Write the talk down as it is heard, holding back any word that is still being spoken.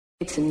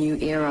It's a new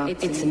era.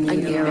 It's a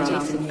new era.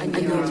 A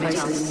new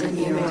process. A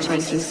new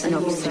changing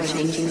synopsis.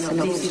 Changing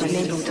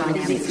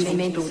synopsis.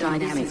 Mental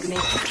dynamics.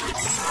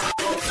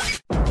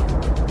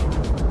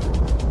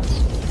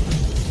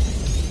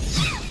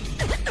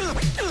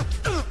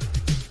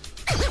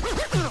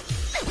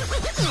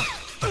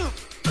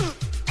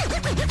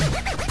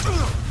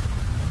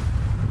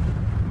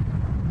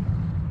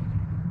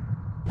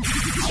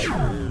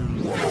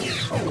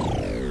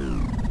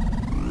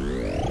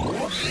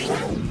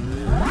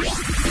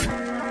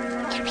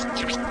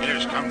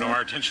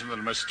 Attention that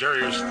a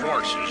mysterious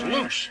force is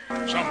loose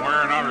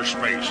somewhere in outer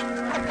space.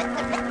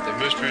 The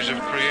mysteries of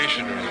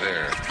creation are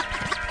there.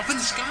 Up in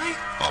the sky?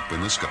 Up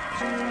in the sky.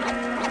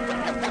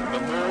 The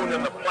moon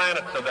and the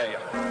planets are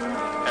there.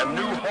 And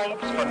new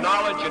hopes for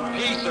knowledge and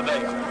peace are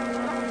there.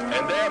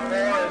 And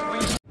therefore,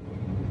 as we...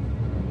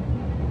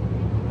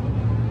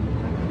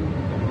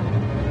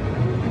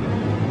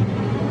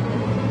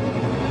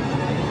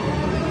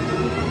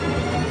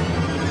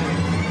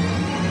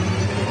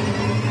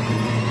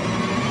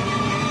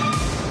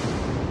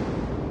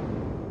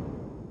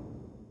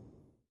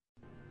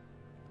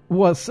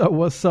 What's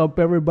up,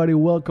 everybody?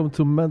 Welcome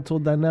to Mental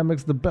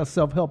Dynamics, the best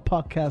self-help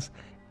podcast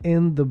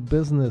in the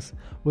business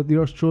with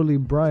yours truly,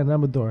 Bryan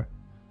Amador.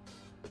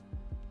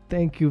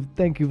 Thank you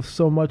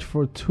so much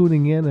for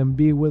tuning in and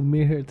being with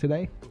me here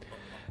today.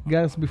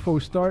 Guys, before we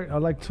start,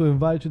 I'd like to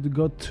invite you to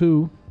go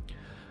to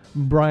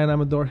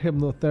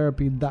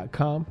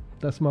BryanAmadorHypnotherapy.com.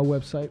 That's my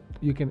website.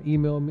 You can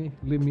email me,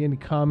 leave me any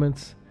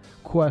comments,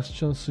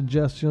 questions,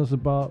 suggestions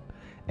about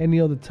any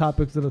of the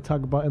topics that I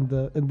talk about in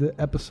the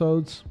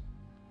episodes.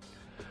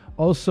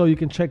 Also, you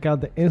can check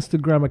out the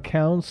Instagram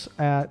accounts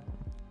at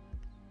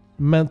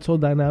Mental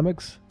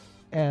Dynamics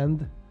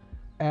and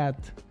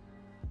at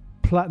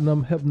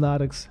Platinum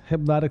Hypnotics.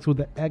 Hypnotics with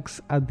the X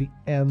at the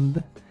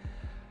end.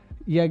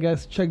 Yeah,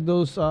 guys, check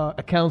those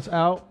accounts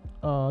out.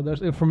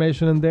 There's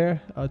information in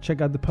there.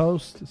 Check out the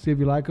posts. See if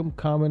you like them.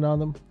 Comment on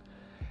them.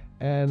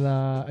 And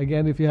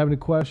again, if you have any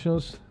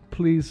questions,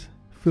 please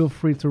feel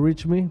free to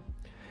reach me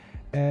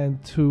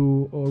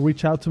or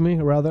reach out to me,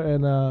 rather,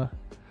 and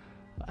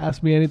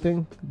ask me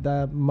anything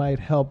that might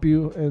help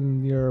you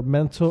in your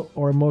mental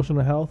or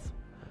emotional health,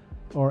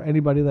 or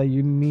anybody that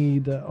you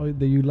need or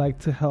that you like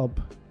to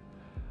help,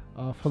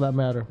 for that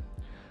matter.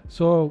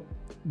 So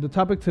the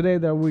topic today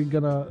that we're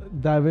gonna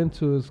dive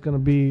into is gonna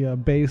be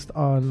based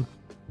on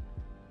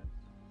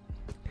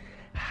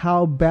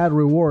how bad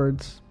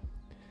rewards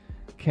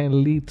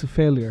can lead to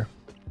failure.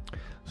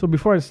 So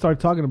before I start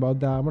talking about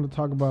that, I'm gonna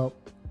talk about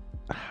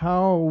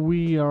how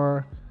we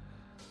are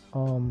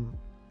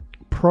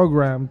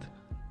programmed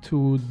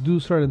to do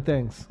certain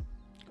things,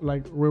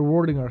 like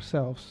rewarding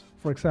ourselves,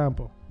 for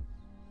example.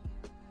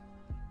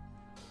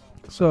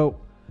 So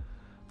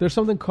there's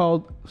something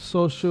called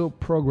social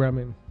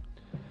programming.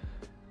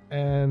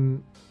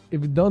 And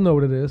if you don't know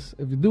what it is,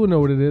 if you do know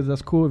what it is,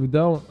 that's cool. If you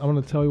don't, I'm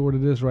going to tell you what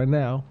it is right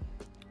now.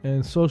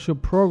 And social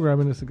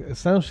programming is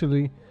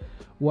essentially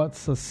what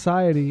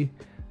society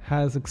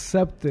has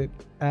accepted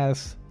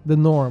as the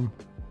norm,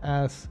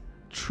 as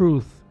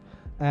truth,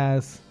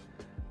 as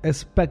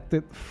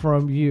expected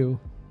from you.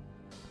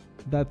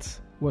 That's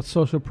what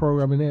social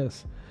programming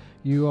is.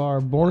 You are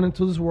born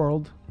into this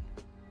world,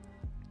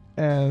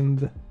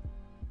 and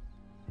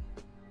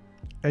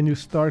you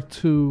start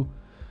to,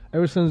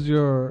 ever since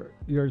you're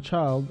a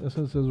child,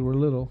 since we're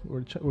little,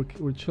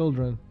 we're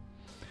children,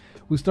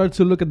 we start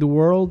to look at the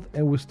world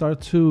and we start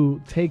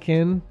to take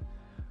in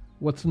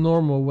what's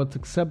normal, what's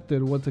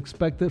accepted, what's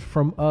expected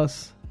from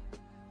us,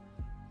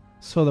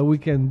 so that we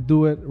can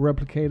do it,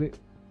 replicate it,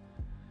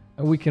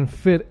 and we can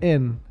fit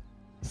in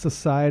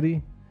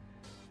society.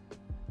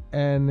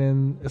 And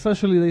then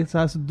essentially this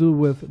has to do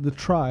with the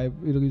tribe,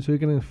 so you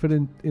can fit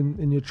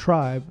in your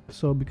tribe.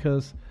 So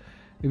because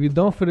if you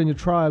don't fit in your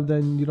tribe,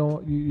 then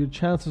your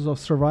chances of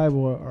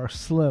survival are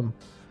slim.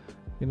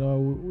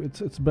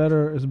 It's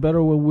better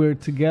when we're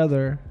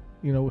together,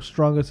 we're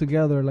stronger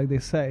together, like they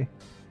say.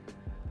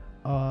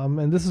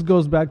 And this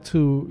goes back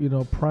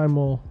to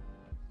primal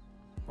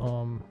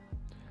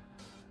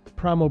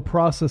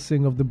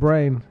processing of the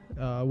brain,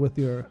 with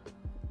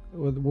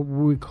what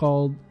we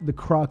call the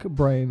croc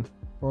brain,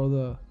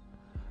 or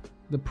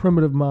the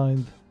primitive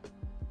mind.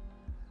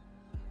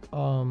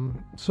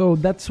 So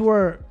that's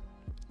where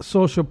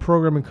social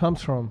programming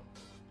comes from.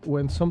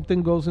 When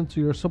something goes into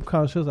your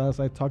subconscious, as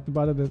I talked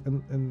about it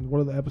in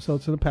one of the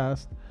episodes in the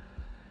past,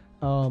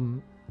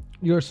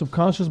 your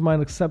subconscious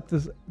mind accepts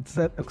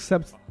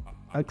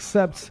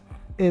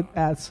it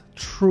as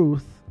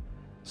truth.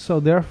 So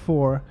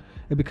therefore,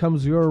 it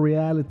becomes your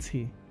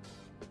reality.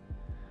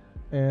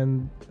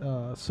 And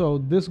so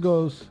this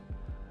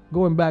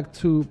going back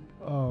to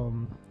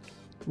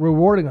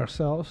rewarding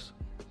ourselves.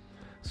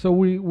 So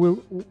we're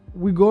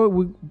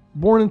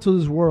born into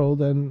this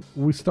world, and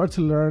we start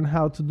to learn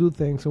how to do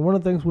things. And one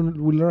of the things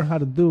we learn how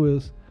to do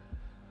is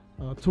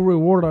to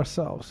reward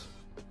ourselves.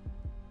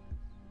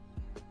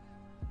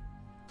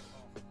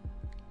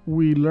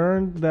 We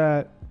learn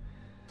that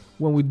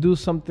when we do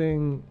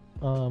something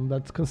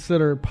that's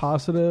considered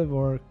positive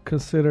or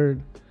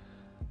considered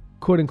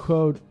quote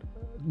unquote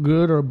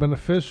good or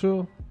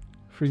beneficial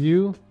for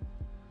you,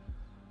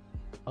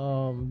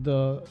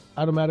 the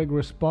automatic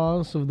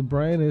response of the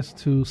brain is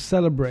to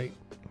celebrate.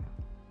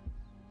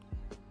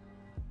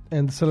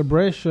 And the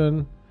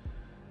celebration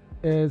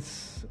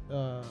is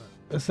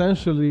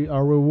essentially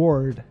a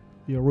reward.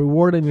 You're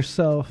rewarding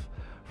yourself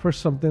for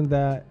something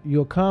that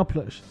you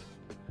accomplished,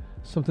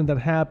 something that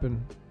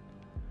happened,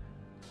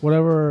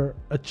 whatever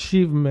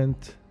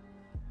achievement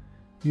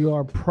you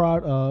are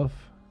proud of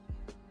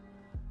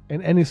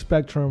in any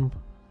spectrum.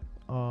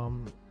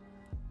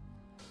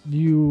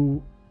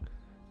 You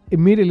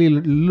immediately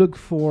look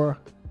for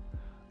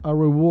a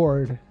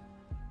rewarding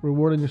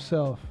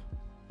yourself.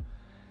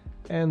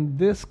 And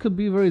this could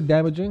be very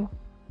damaging,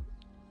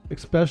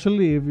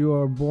 especially if you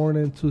are born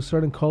into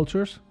certain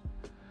cultures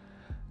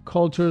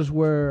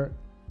where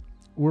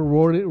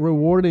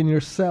rewarding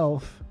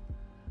yourself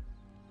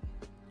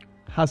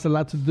has a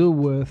lot to do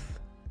with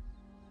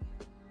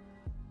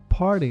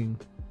partying,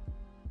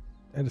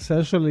 and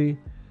essentially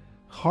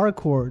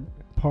hardcore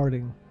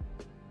partying.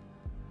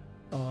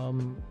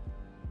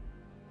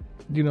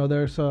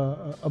 There's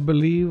a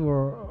belief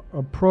or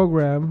a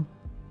program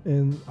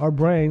in our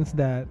brains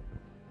that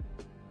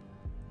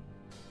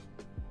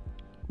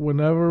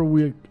whenever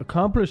we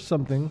accomplish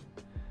something,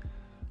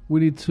 we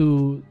need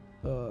to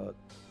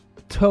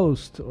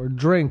toast or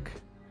drink,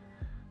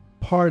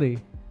 party.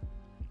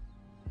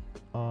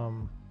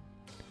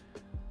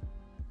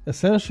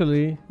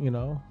 Essentially,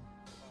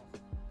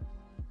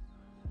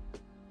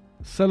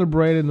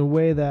 celebrate in the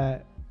way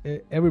that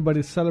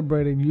everybody's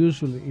celebrating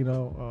usually.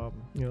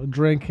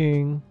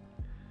 Drinking,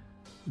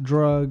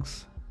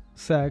 drugs,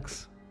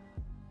 sex,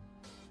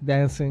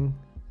 dancing,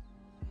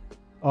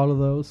 all of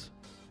those.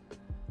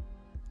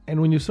 And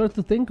when you start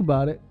to think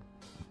about it,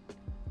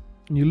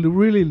 you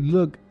really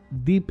look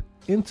deep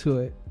into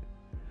it,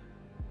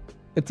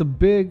 it's a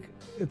big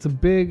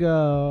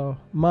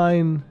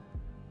mind.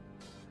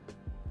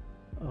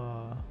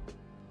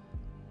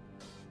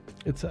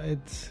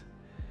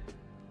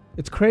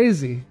 It's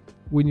crazy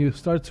when you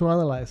start to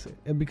analyze it.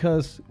 And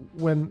because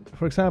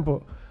for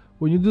example,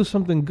 when you do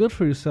something good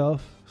for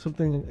yourself,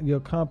 something you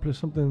accomplish,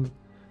 something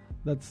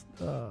that's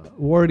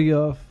worthy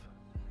of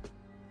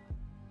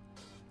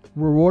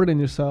rewarding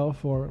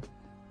yourself or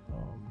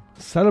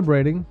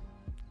celebrating,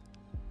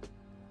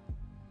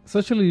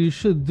 essentially you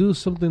should do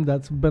something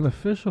that's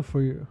beneficial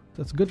for you,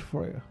 that's good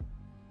for you.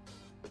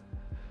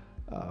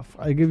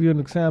 I give you an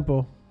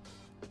example.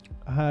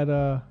 I had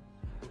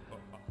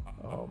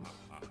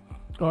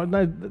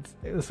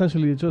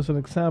essentially just an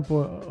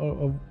example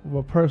of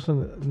a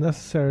person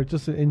necessary,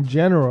 just in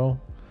general.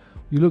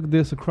 You look at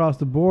this across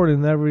the board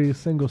in every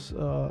single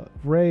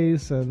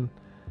race and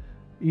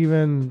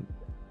even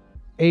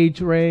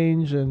age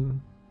range and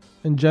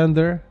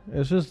gender.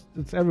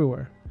 It's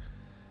everywhere.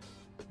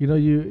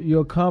 You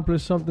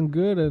accomplish something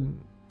good, and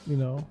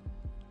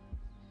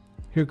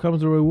here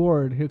comes the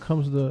reward. Here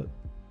comes the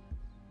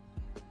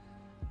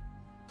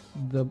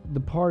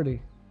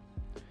party.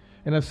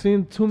 And I've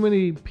seen too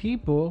many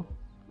people,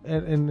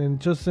 and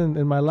just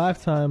in my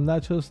lifetime,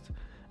 not just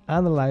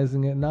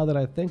analyzing it now that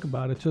I think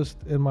about it,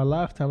 just in my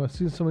lifetime, I've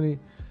seen so many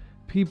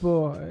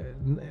people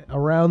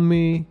around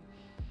me,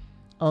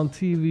 on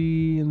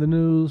TV, in the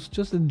news,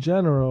 just in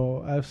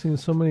general. I've seen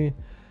so many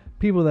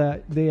people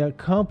that they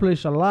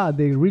accomplish a lot,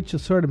 they reach a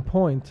certain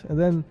point, and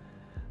then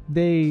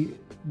they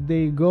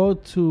go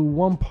to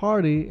one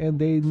party and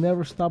they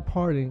never stop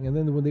partying, and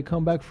then when they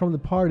come back from the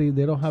party,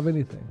 they don't have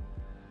anything.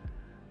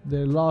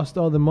 They lost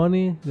all the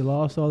money, they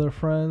lost all their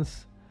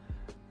friends,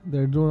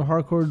 they're doing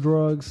hardcore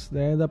drugs,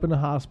 they end up in the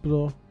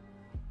hospital,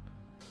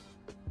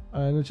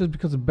 and it's just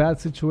because of bad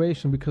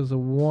situation, because of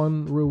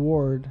one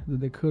reward that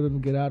they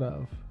couldn't get out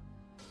of.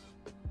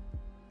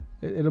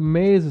 It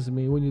amazes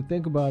me when you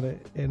think about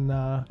it. And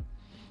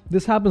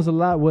this happens a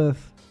lot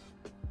with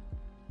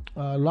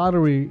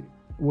lottery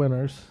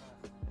winners.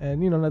 And,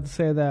 not to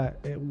say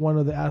that one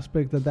of the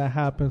aspects that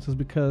happens is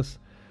because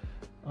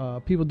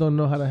people don't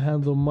know how to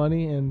handle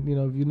money. And,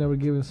 if you've never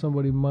given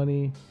somebody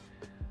money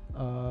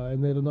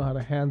and they don't know how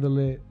to handle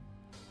it,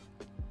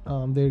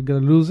 they're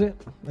going to lose it.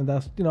 And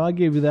that's, I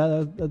gave you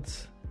that.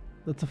 That's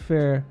a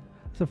fair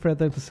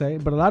thing to say.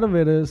 But a lot of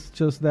it is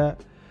just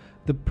that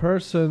the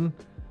person,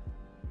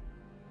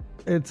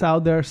 it's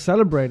out there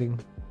celebrating,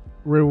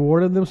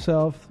 rewarding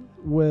themselves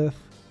with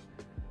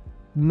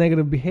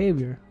negative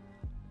behavior.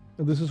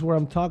 And this is where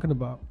I'm talking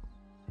about,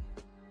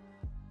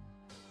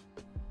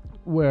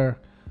 where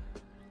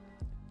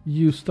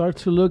you start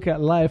to look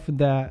at life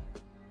that,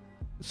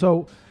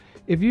 so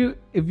if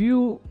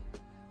you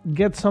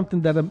get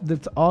something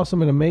that's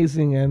awesome and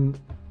amazing and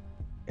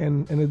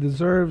it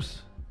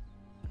deserves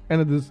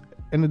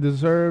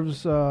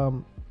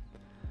a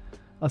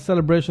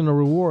celebration or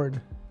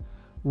reward,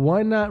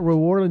 why not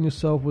rewarding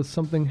yourself with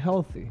something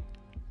healthy?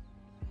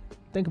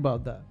 Think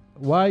about that.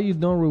 Why you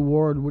don't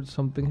reward with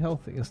something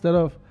healthy instead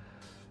of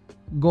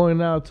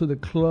going out to the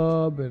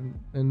club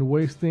and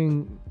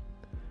wasting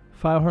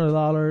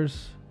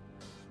 $500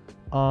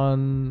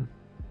 on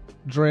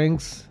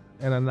drinks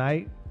and a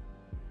night?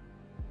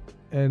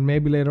 and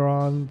maybe later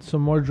on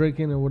some more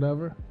drinking or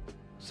whatever,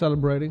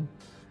 celebrating,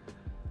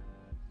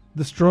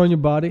 destroying your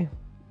body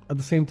at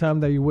the same time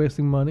that you're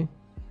wasting money.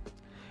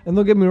 And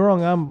don't get me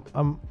wrong,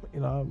 I'm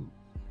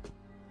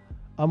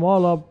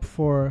all up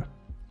for,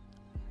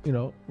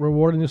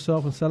 rewarding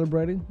yourself and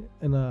celebrating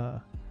in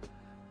a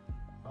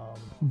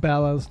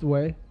balanced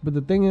way. But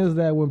the thing is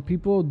that when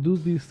people do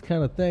these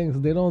kind of things,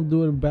 they don't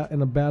do it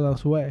in a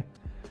balanced way.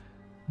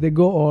 They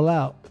go all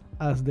out,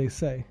 as they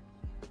say.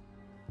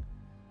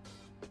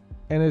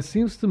 And it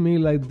seems to me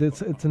like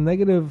it's a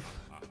negative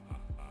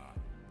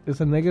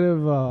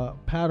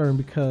pattern,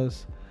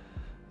 because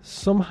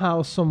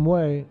somehow, some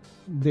way,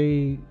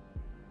 they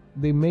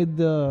made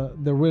the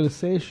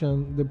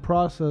realization, the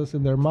process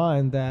in their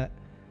mind that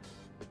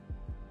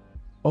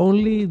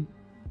only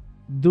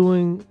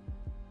doing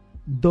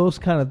those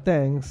kind of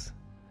things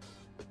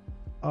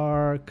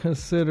are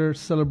considered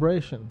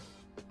celebration.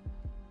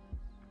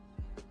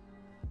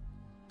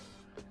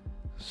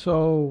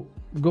 So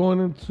going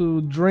into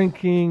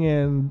drinking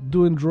and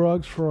doing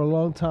drugs for a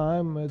long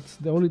time, it's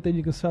the only thing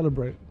you can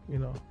celebrate.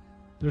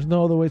 There's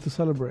no other way to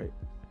celebrate.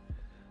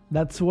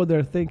 That's what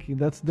they're thinking.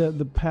 That's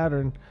the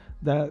pattern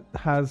that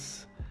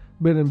has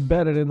been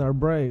embedded in our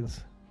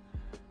brains.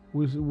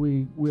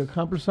 We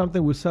accomplish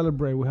something, we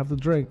celebrate. We have to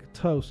drink,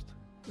 toast.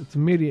 It's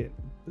immediate.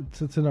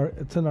 It's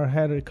in our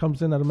head. It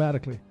comes in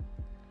automatically.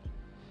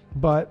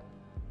 But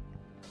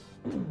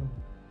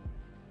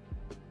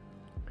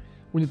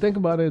when you think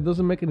about it, it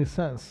doesn't make any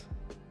sense,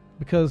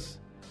 because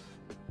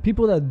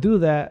people that do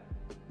that,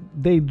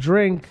 they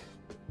drink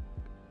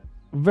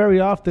very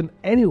often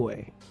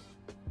anyway.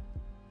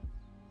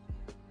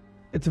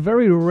 It's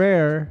very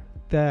rare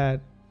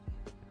that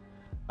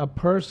a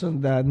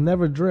person that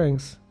never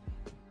drinks,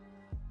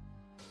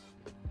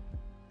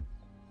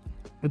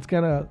 it's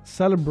gonna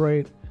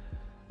celebrate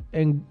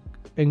and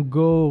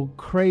go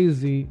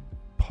crazy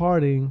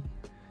partying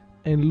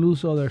and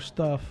lose all their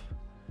stuff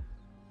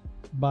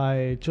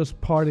by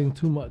just partying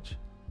too much.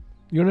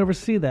 You'll never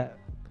see that.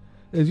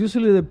 It's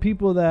usually the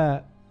people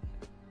that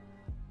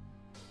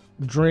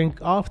drink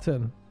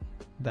often,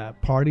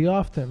 that party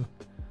often,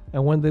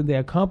 and when they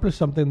accomplish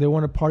something, they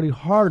want to party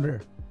harder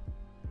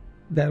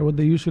than what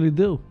they usually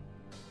do.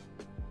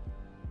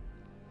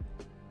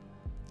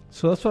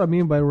 So that's what I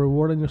mean by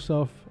rewarding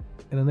yourself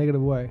in a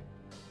negative way.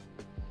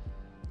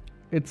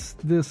 It's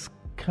this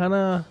kind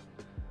of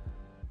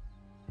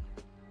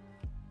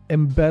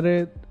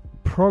embedded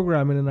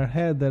programming in our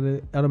head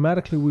that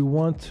automatically we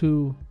want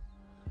to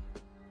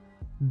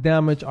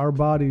damage our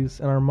bodies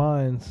and our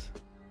minds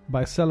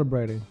by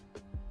celebrating.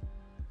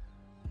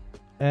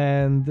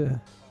 And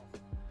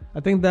I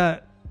think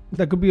that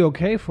could be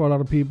okay for a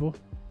lot of people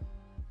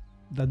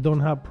that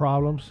don't have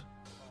problems,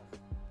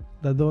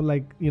 that don't,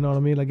 like, you know what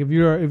I mean? Like if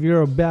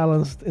you're a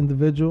balanced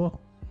individual.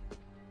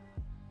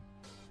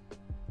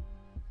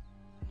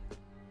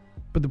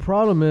 But the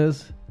problem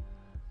is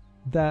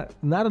that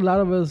not a lot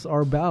of us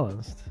are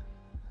balanced.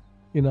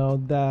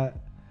 That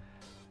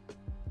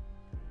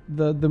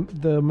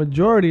the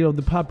majority of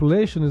the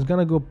population is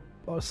going to go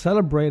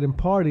celebrate and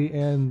party,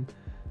 and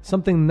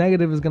something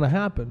negative is going to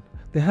happen.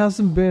 There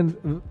hasn't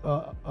been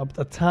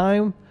a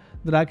time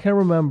that I can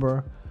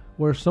remember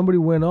where somebody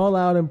went all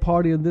out and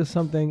party and did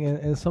something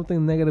and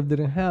something negative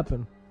didn't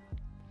happen.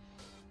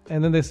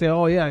 And then they say,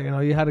 "Oh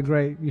yeah, you had a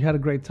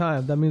great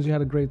time." That means you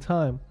had a great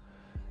time,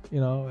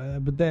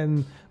 But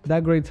then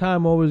that great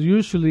time always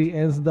usually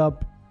ends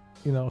up,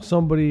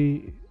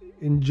 somebody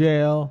in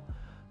jail,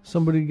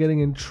 somebody getting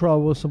in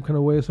trouble some kind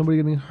of way, somebody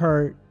getting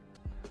hurt.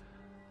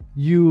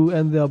 You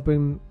end up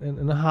in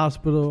a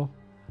hospital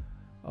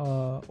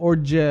or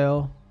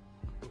jail.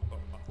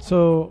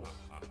 So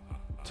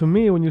to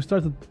me, when you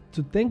start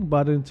to think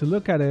about it and to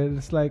look at it,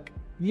 it's like,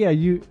 yeah,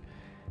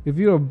 if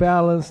you're a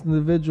balanced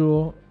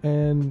individual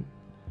and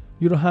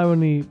you don't have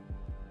any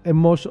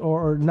emotion,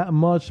 or not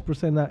much per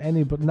se, not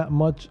any, but not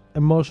much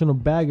emotional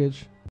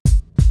baggage,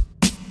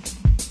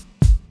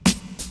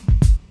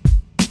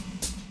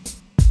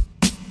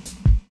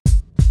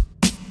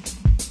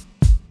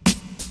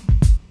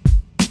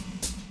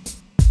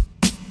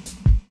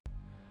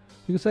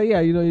 you can say,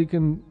 yeah,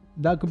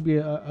 that could be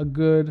a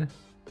good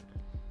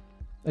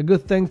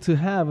thing to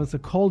have as a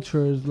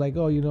culture. Is like,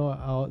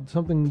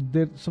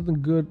 something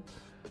good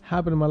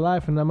happened in my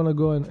life, and I'm gonna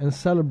go and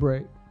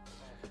celebrate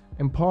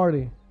and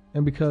party,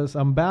 and because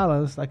I'm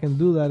balanced, I can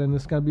do that, and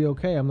it's gonna be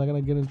okay. I'm not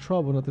gonna get in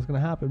trouble. Nothing's gonna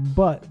happen.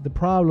 But the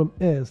problem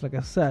is, like I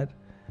said,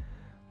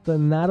 that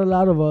not a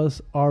lot of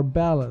us are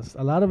balanced.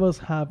 A lot of us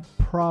have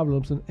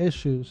problems and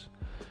issues,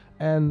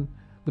 and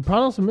the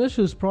problems and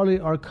issues probably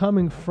are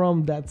coming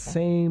from that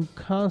same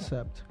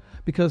concept.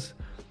 Because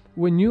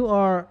when you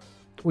have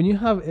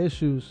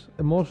issues,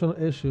 emotional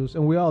issues,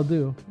 and we all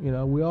do,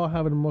 we all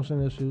have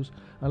emotional issues,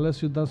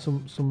 unless you've done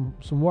some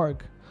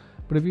work.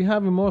 But if you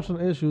have emotional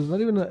issues,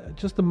 not even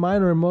just a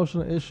minor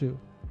emotional issue,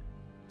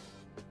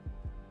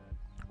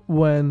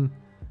 when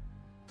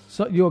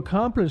you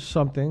accomplish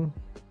something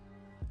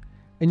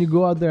and you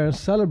go out there and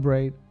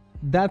celebrate,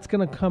 that's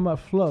going to come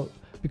afloat.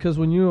 Because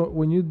when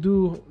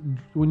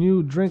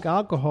you drink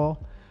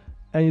alcohol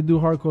and you do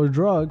hardcore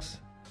drugs,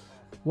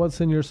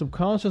 what's in your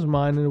subconscious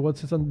mind and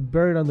what's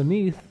buried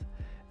underneath,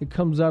 it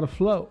comes out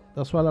afloat.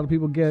 That's why a lot of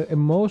people get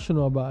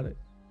emotional about it.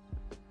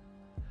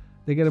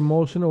 They get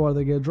emotional or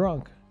they get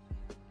drunk.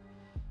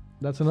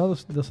 That's another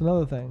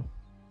thing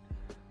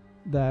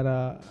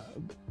that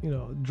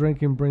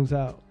drinking brings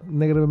out.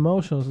 Negative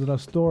emotions that are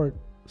stored,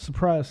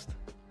 suppressed,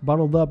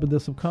 bottled up in the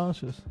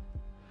subconscious.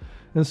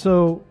 And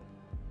so,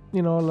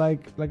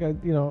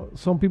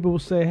 some people will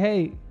say,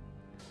 hey,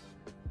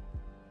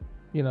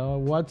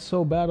 what's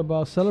so bad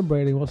about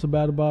celebrating? What's so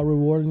bad about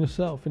rewarding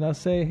yourself? And I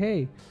say,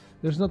 hey,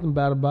 there's nothing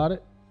bad about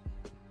it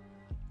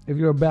if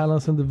you're a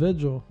balanced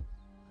individual.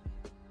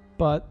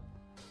 But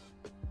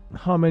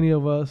how many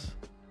of us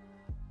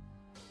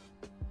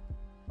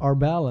are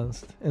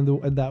balanced in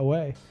that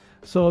way?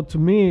 So to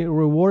me,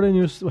 rewarding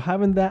yourself,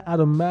 having that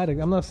automatic,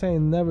 I'm not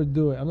saying never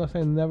do it. I'm not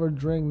saying never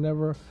drink,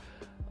 never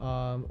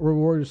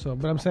reward yourself.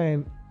 But I'm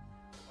saying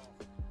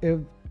if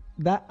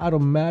that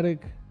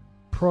automatic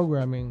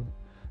programming,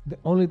 the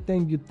only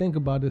thing you think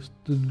about is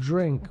to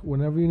drink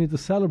whenever you need to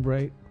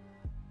celebrate.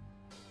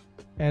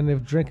 And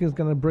if drinking is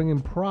going to bring in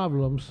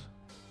problems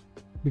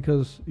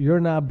because you're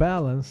not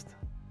balanced,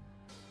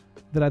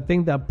 then I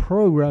think that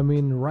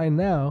programming right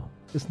now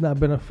is not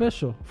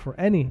beneficial for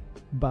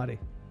anybody.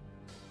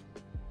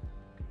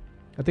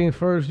 I think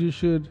first you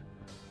should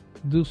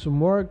do some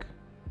work.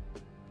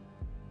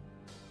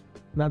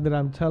 Not that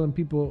I'm telling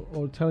people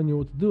or telling you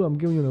what to do. I'm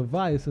giving you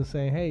advice and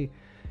saying, hey,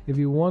 if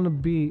you want to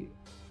be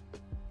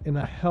in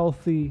a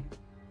healthy,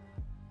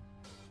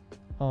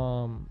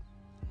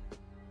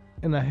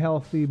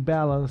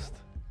 balanced,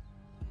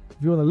 if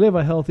you want to live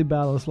a healthy,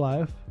 balanced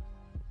life,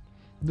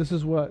 this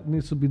is what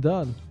needs to be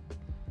done.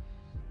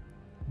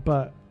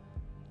 But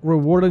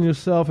rewarding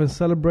yourself and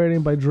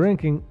celebrating by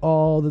drinking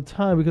all the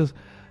time, because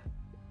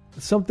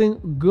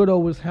something good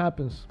always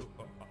happens.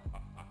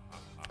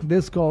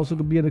 This also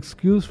could be an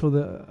excuse for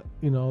the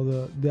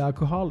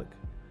alcoholic.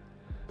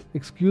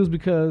 Excuse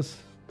because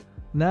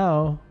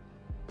now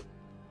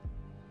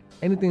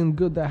anything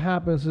good that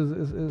happens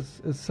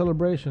is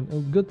celebration,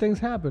 and good things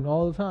happen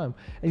all the time.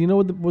 And you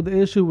know what the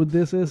issue with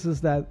this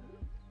is that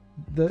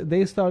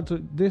they start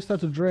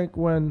to drink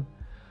when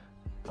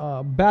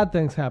bad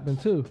things happen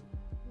too.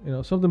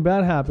 Something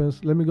bad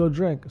happens, let me go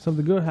drink.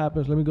 Something good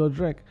happens, let me go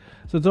drink.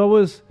 So it's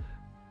always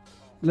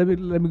let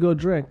me go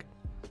drink.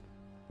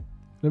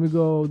 Let me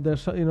go.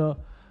 There's the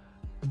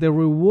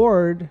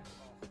reward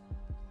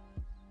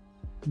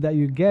that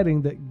you're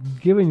getting, that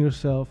giving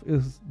yourself,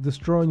 is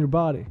destroying your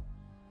body.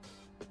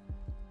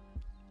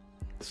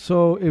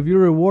 So if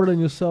you're rewarding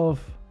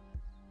yourself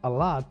a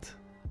lot,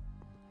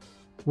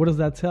 what does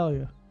that tell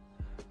you?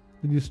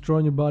 That you're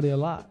destroying your body a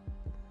lot.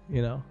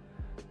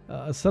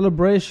 A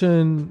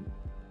celebration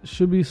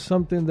should be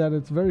something that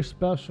it's very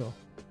special,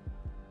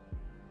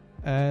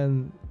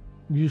 and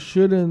you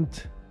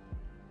shouldn't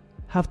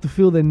have to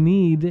feel the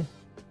need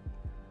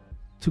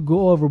to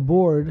go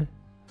overboard,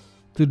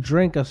 to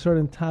drink a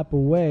certain type of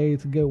way,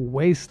 to get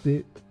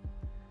wasted.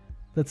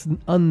 That's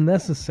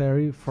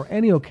unnecessary for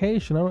any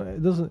occasion.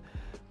 It doesn't.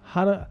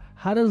 How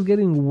does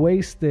getting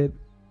wasted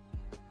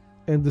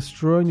and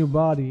destroying your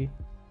body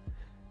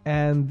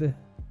and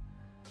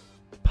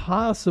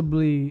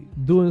possibly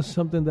doing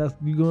something that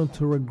you're going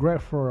to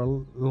regret for a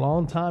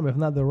long time, if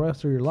not the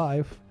rest of your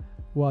life,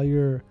 while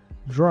you're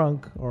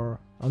drunk or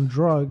on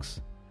drugs,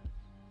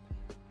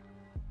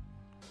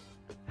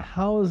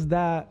 how is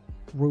that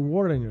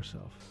rewarding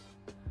yourself?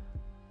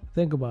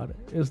 Think about it.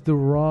 It's the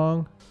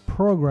wrong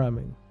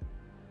programming.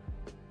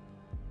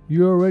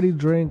 You already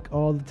drink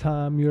all the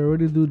time. You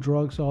already do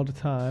drugs all the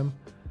time.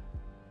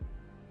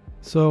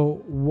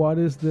 So what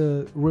is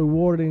the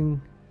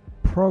rewarding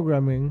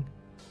programming?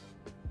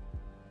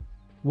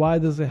 Why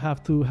does it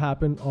have to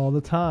happen all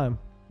the time?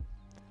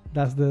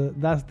 That's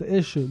the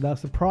issue.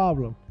 That's the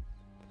problem.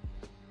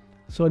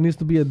 So it needs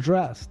to be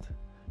addressed.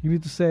 You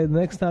need to say, the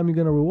next time you're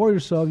going to reward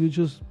yourself, you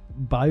just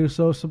buy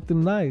yourself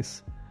something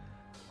nice.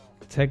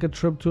 Take a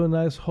trip to a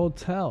nice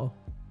hotel.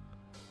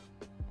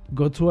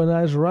 Go to a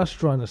nice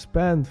restaurant and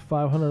spend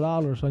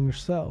 $500 on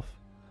yourself.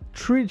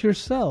 Treat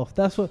yourself.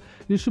 That's what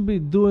you should be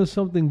doing,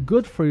 something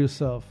good for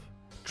yourself.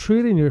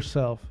 Treating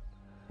yourself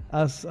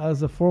as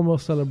a form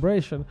of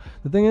celebration.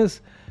 The thing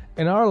is,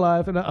 in our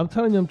life, and I'm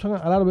telling you, I'm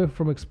talking a lot of it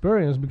from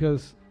experience,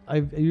 because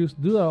I used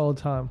to do that all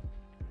the time.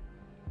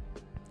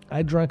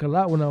 I drank a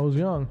lot when I was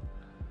young,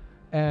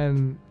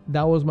 and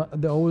that was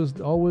always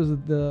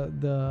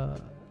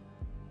the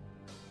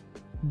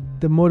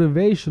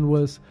motivation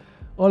was,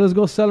 oh, let's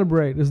go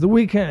celebrate. It's the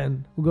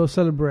weekend. We'll go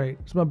celebrate.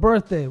 It's my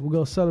birthday. We'll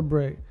go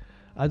celebrate.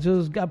 I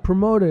just got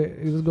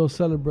promoted. Let's go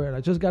celebrate. I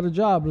just got a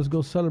job. Let's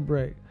go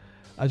celebrate.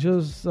 I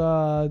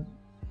got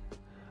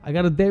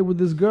a date with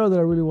this girl that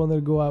I really wanted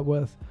to go out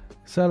with.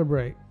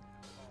 Celebrate.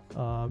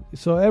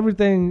 So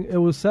everything, it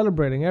was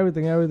celebrating.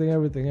 Everything.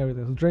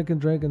 So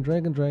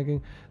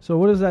drinking. So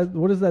what does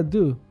that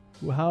do?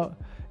 If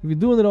you're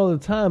doing it all the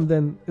time,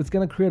 then it's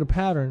going to create a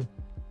pattern.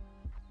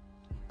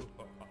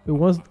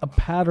 once a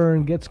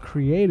pattern gets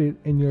created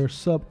in your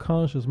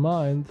subconscious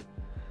mind,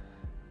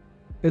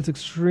 it's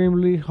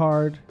extremely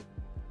hard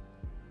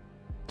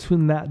to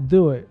not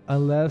do it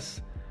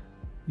unless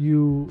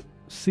you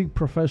seek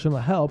professional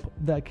help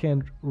that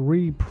can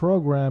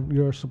reprogram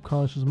your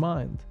subconscious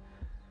mind.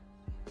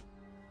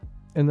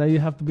 And then you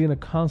have to be in a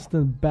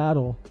constant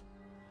battle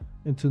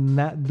into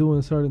not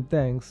doing certain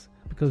things,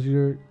 because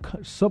your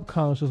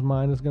subconscious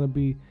mind is going to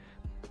be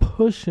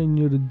pushing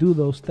you to do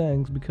those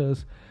things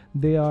because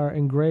they are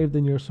engraved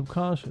in your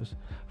subconscious.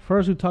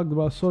 First, we talked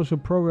about social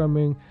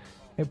programming,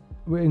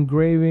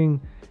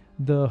 engraving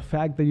the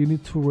fact that you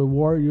need to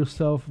reward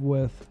yourself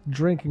with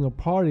drinking or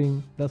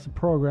partying. That's a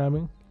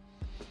programming.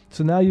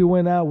 So now you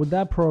went out with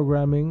that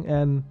programming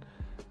and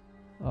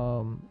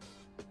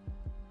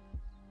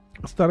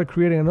started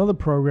creating another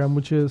program,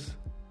 which is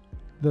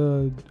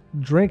the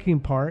drinking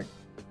part.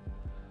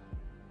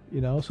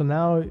 So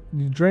now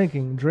you're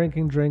drinking,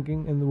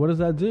 and what does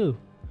that do?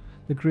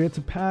 It creates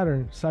a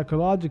pattern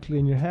psychologically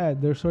in your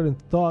head. There are certain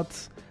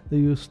thoughts that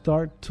you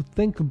start to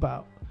think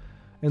about,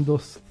 and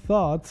those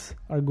thoughts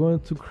are going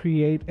to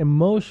create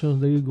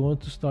emotions that you're going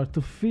to start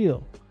to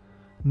feel,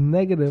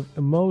 negative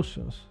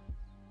emotions.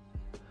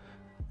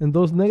 And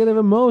those negative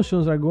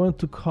emotions are going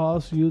to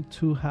cause you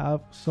to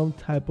have some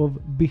type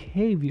of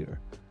behavior,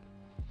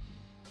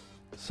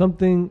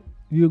 something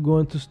you're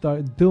going to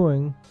start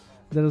doing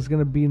that is going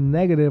to be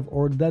negative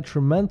or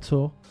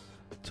detrimental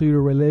to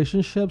your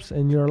relationships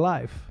and your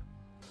life.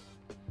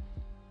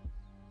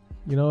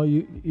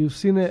 You've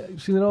seen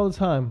it all the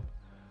time.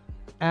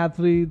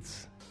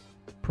 Athletes,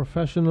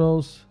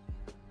 professionals,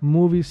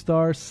 movie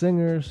stars,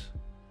 singers,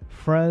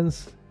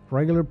 friends,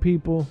 regular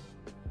people,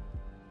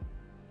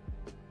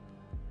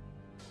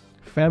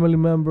 family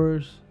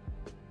members.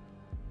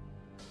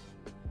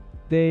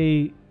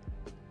 They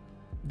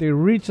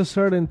reach a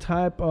certain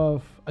type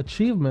of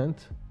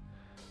achievement.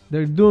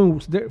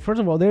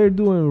 First of all, they're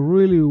doing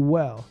really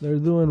well. They're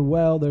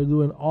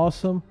doing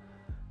awesome.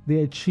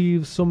 They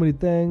achieve so many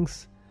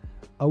things,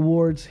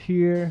 awards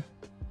here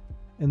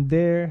and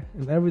there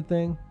and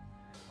everything.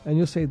 And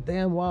you'll say,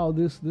 damn, wow,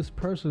 this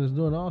person is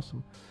doing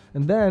awesome.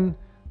 And then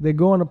they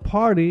go on a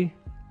party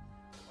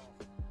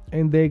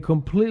and they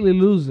completely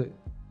lose it.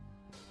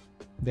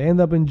 They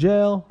end up in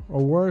jail,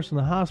 or worse, in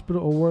the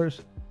hospital, or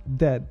worse,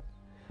 dead.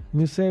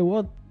 And you say,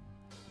 what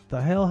the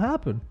hell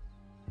happened?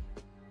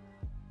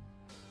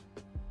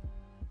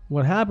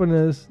 What happened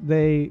is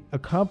they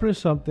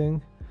accomplished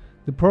something.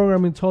 The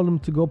programming told them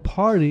to go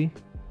party.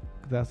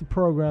 That's the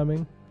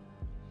programming.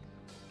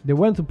 They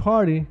went to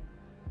party,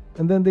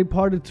 and then they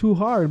partied too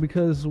hard,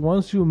 because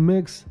once you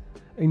mix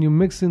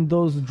in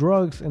those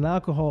drugs and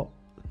alcohol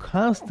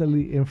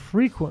constantly and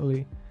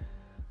frequently,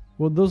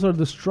 well, those are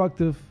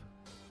destructive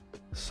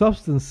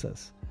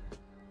substances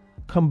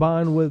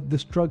combined with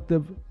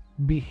destructive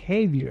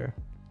behavior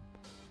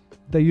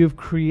that you've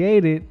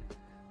created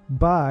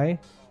by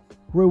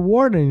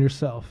rewarding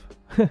yourself.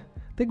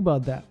 Think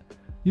about that.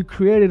 You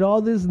created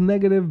all this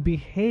negative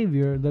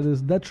behavior that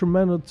is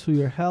detrimental to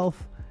your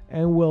health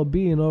and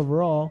well-being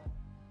overall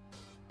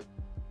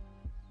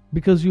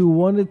because you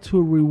wanted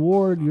to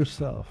reward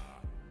yourself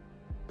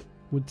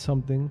with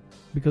something,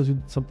 because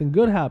something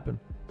good happened.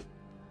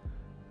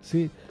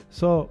 See,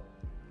 so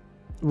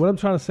what I'm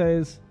trying to say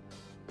is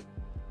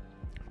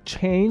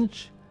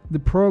change the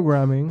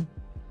programming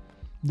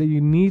that you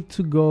need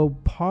to go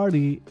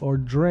party or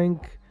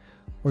drink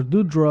or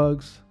do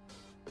drugs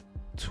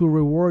to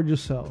reward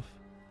yourself.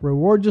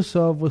 Reward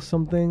yourself with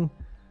something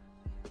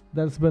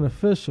that's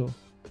beneficial.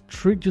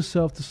 Treat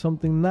yourself to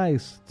something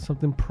nice,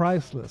 something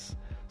priceless,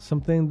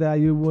 something that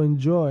you will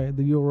enjoy,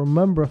 that you'll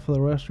remember for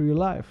the rest of your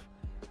life.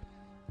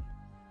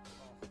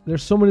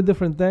 There's so many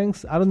different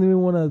things. I don't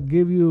even want to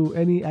give you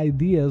any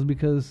ideas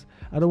because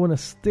I don't want to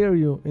steer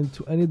you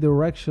into any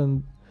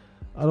direction.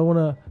 I don't want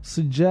to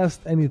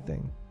suggest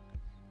anything.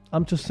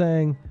 I'm just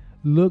saying,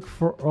 look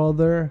for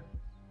other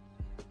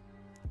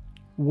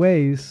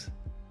ways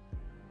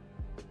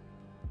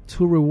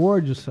to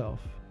reward yourself.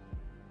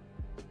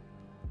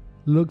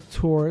 Look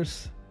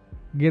towards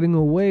getting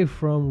away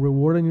from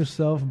rewarding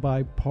yourself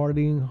by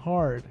partying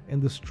hard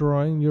and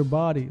destroying your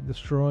body,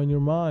 destroying your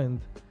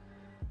mind.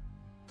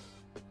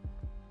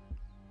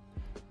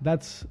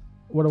 That's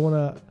what I want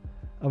to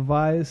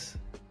advise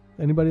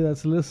anybody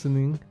that's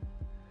listening,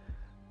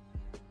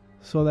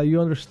 so that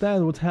you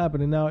understand what's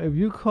happening. Now, if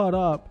you caught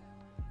up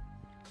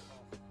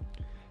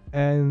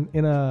and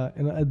in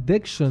an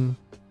addiction,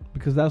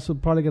 because that's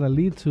what probably going to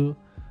lead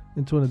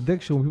into an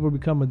addiction, when people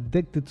become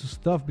addicted to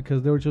stuff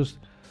because they were just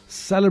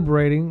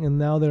celebrating and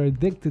now they're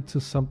addicted to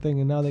something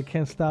and now they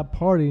can't stop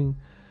partying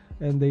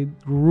and they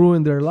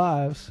ruin their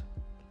lives.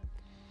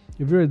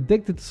 If you're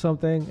addicted to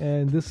something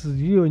and this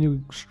is you and you're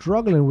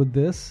struggling with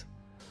this,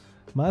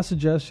 my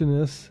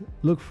suggestion is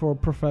look for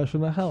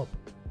professional help.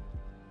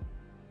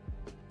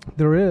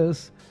 There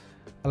is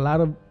a lot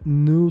of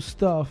new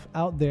stuff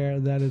out there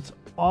that it's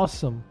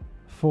awesome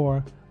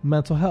for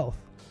mental health,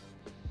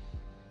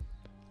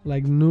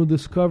 like new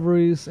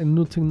discoveries and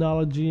new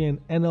technology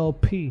and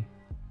NLP.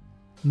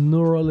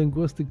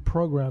 neuro-linguistic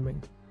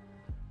programming.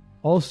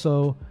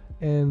 Also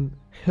in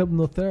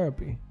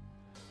hypnotherapy,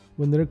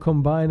 when they're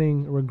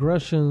combining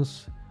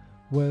regressions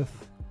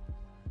with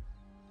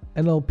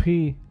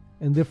NLP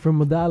and different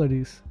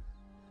modalities.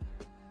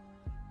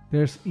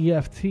 There's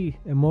EFT,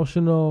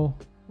 emotional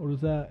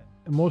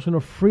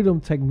freedom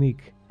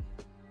technique.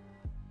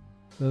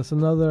 That's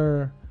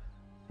another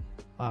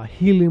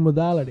healing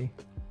modality.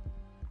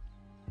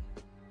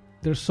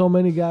 There's so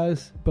many,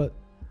 guys, but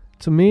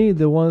to me,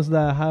 the ones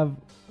that have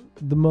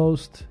the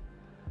most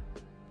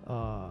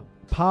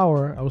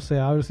power, I would say,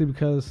 obviously,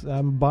 because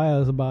I'm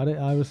biased about it,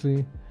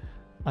 obviously,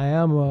 I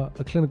am a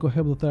clinical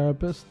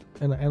hypnotherapist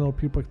and an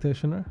NLP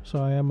practitioner,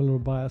 so I am a little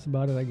biased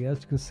about it, I guess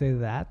you can say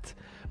that.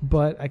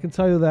 But I can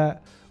tell you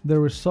that the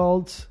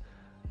results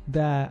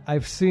that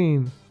I've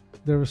seen,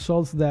 the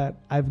results that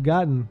I've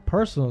gotten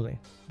personally,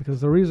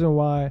 because the reason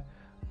why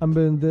I'm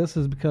doing this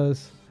is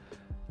because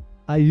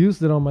I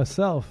used it on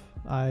myself.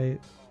 I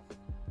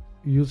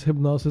use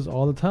hypnosis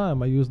all the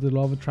time. I use the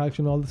law of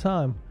attraction all the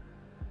time.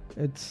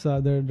 It's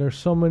there's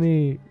so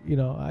many,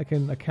 I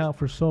can account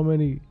for so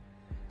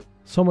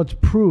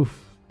much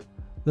proof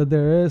that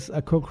there is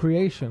a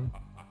co-creation,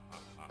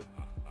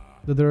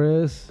 that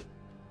there is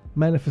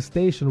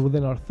manifestation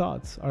within our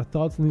thoughts. Our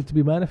thoughts need to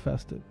be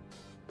manifested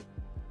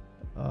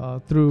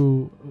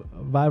through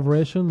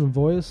vibration and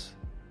voice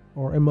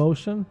or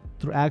emotion,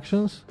 through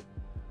actions,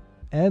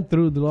 and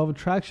through the law of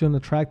attraction,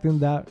 attracting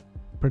that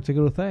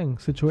particular thing,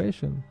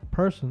 situation,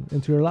 person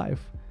into your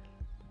life.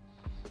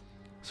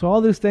 So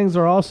all these things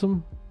are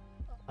awesome.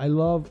 I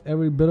love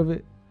every bit of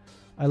it.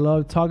 I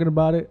love talking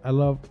about it. I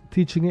love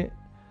teaching it.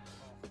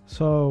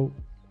 So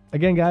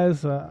again,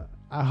 guys, I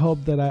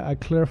hope that I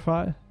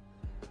clarify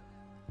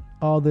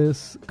all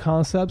these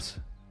concepts.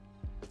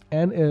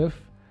 And if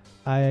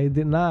I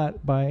did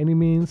not, by any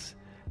means,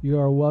 you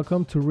are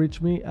welcome to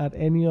reach me at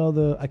any of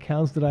the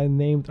accounts that I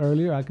named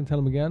earlier. I can tell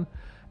them again.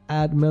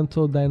 At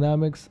Mental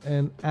Dynamics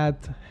and at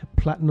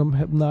Platinum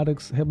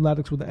Hypnotics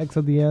with the X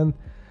at the end.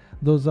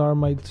 Those are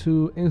my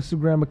two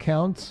Instagram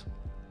accounts.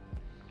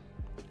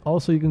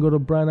 Also, you can go to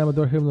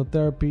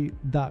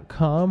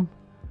BryanAmadorHypnotherapy.com,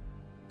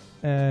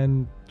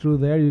 and through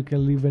there you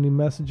can leave any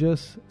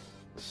messages.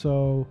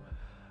 So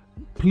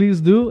please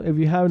do. If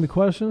you have any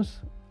questions,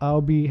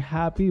 I'll be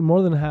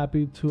more than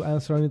happy to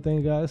answer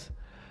anything, guys,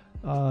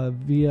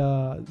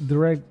 via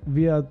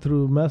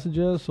through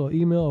messages or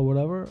email or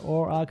whatever.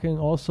 Or I can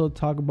also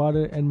talk about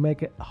it and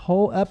make a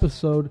whole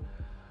episode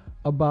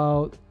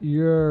about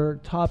your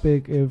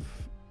topic if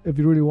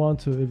you really want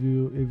to. If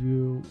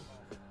you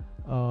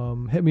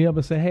hit me up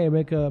and say, hey,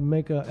 make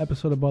a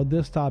episode about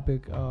this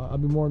topic, I'll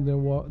be more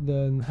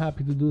than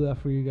happy to do that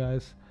for you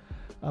guys,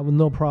 with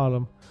no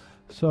problem.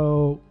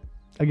 So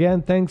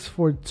again, thanks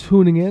for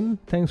tuning in.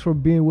 Thanks for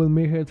being with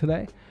me here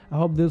today. I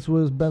hope this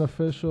was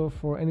beneficial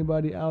for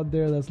anybody out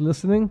there that's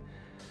listening.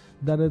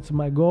 That it's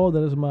my goal,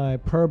 that is my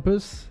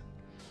purpose.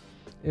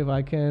 If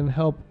I can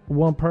help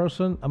one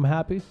person, I'm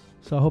happy.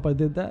 So I hope I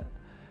did that.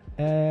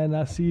 And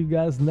I'll see you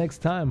guys next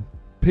time.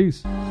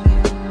 Peace.